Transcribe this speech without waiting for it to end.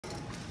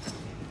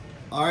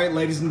All right,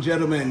 ladies and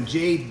gentlemen,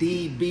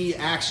 JDB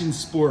Action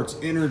Sports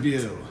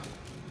interview.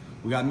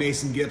 We got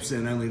Mason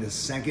Gibson, only the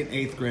second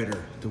 8th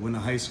grader to win the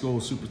high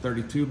school Super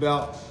 32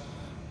 belt.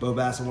 Bo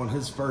Bassett won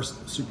his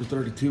first Super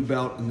 32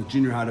 belt in the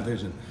junior high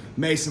division.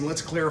 Mason,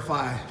 let's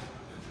clarify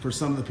for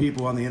some of the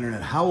people on the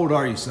internet. How old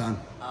are you, son?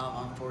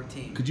 I'm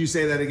 14. Could you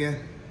say that again?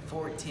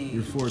 14.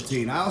 You're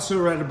 14. I also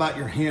read about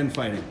your hand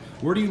fighting.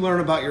 Where do you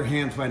learn about your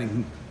hand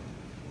fighting?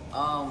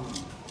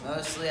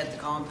 Mostly at the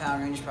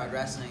compound, Ranger Pride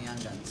Wrestling, and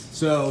Young Guns.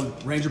 So,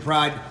 Ranger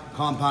Pride,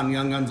 Compound, and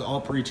Young Guns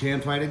all preach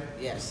hand fighting?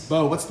 Yes.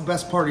 Bo, what's the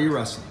best part of your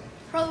wrestling?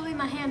 Probably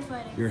my hand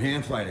fighting. Your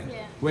hand fighting?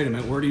 Yeah. Wait a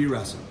minute, where do you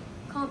wrestle?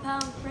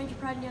 Compound, Ranger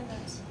Pride, and Young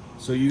Guns.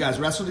 So you guys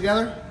wrestle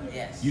together?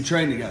 Yes. You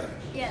train together?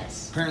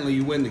 Yes. Apparently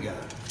you win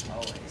together.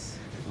 Always.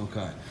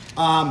 Okay.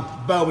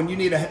 Bo, when you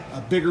need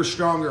a bigger,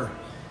 stronger,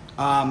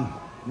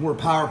 more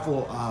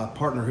powerful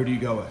partner, who do you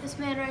go with? This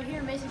man right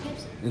here, Mason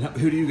Gibson. And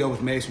who do you go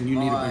with, Mace, when you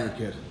need a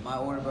bigger kid? My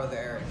older brother,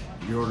 Eric.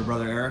 Your older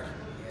brother, Eric?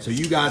 Yes. So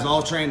you guys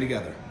all train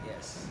together?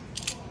 Yes.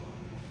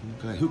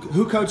 Okay.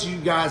 Who coaches you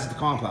guys at the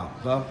compound,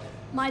 Bo?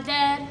 My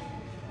dad,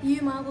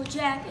 you, my Uncle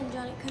Jack, and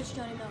Coach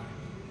Johnny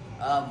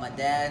Miller. My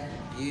dad,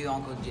 you,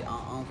 Uncle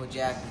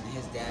Jack, and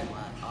his dad,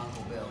 my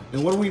Uncle Bill.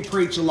 And what do we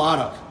preach a lot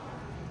of?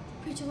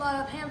 Preach a lot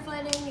of hand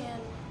fighting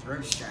and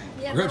Grip strength.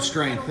 yeah, Grip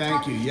strength,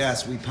 thank you.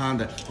 Yes, we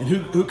pound it. And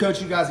who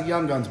coached you guys at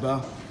Young Guns,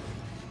 Bo?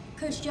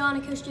 Coach John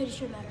and Coach Jody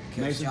Stripmatter. Coach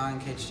Mason? John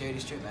and Coach Jody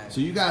Stripmatter.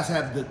 So you guys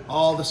have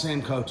all the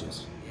same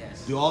coaches?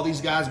 Yes. Do all these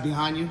guys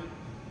behind you?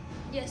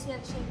 Yes, they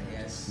have the same coach.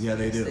 Yes. Yeah,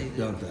 they Yes, do,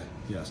 don't they?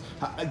 Yes.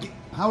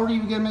 How old are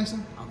you again,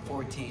 Mason? I'm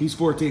 14. He's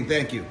 14,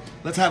 thank you.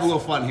 Let's have a little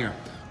fun here.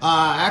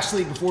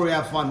 Actually, before we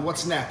have fun,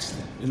 what's next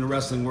in the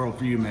wrestling world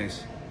for you,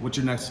 Mace? What's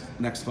your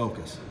next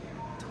focus?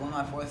 To win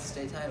my 4th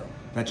state title.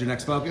 That's your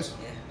next focus?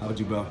 Yeah. How about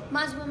you, Bo?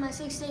 Mine's win my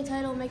 6th state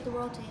title and make the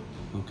world team.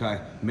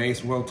 Okay.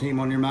 Mace, world team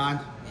on your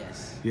mind?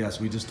 Yes. Yes,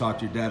 we just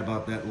talked to your dad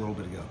about that a little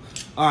bit ago.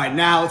 All right,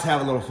 now let's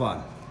have a little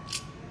fun.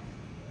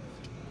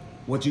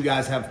 What you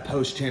guys have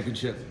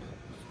post-championship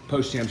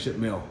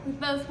meal? We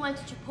both went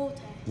to Chipotle.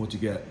 What'd you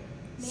get?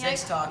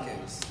 6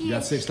 tacos. You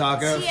got 6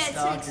 tacos? He had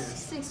Tacos.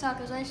 six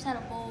tacos. I just had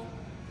a bowl.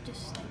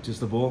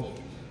 Just a bowl?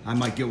 I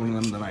might get one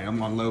of them tonight.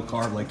 I'm on low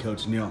carb like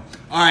Coach Neal.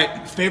 All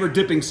right, favorite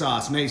dipping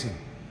sauce, Mason?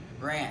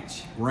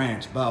 Ranch.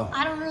 Ranch, Bo.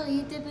 I don't really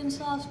eat dipping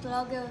sauce, but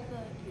I'll go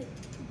with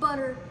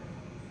butter,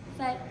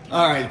 fat.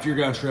 All right, if you're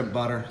going shrimp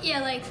butter.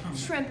 Yeah, like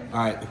shrimp. All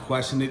right, the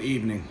question at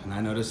evening, and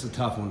I know this is a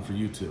tough one for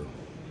you two.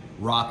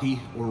 Rocky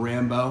or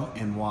Rambo,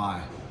 and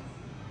why?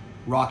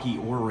 Rocky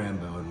or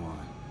Rambo, and why?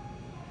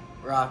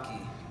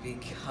 Rocky,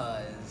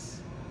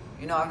 because,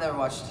 I've never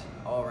watched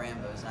all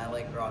Rambos, and I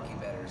like Rocky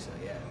better, so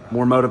yeah. Rocky.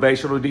 More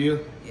motivational to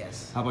you?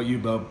 Yes. How about you,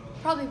 Bo?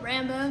 Probably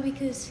Rambo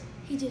because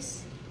he's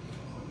just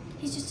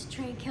a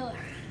trained killer.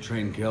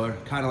 Trained killer,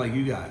 kind of like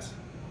you guys.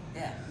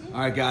 Yeah.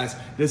 All right, guys,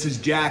 this is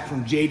Jack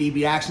from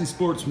JDB Action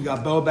Sports. We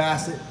got Bo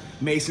Bassett,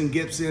 Mason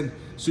Gibson,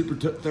 Super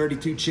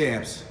 32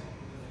 champs.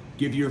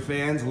 Give your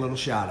fans a little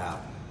shout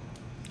out.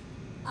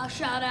 I'll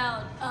shout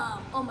out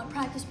all my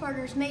practice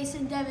partners,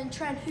 Mason, Devin,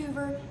 Trent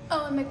Hoover,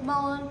 Owen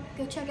McMullen.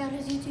 Go check out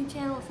his YouTube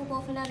channel at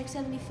Football Fanatic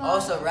 75.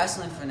 Also,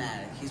 Wrestling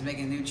Fanatic. He's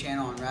making a new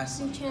channel on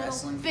wrestling. New channel.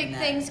 Wrestling Big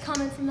Fanatic. things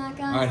coming from that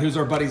guy. All right, who's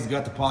our buddies that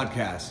got the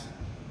podcast?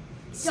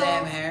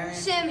 Sam Herring.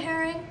 Sam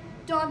Herring,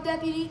 Dog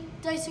Deputy,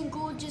 Dyson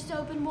Gould just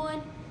opened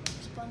one.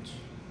 Just a bunch.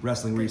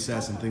 Wrestling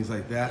Recess and things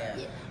like that.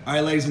 Yeah. All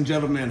right, ladies and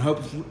gentlemen,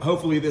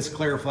 hopefully this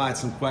clarified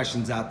some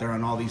questions out there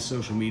on all these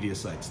social media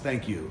sites.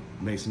 Thank you,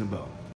 Mason and Bo.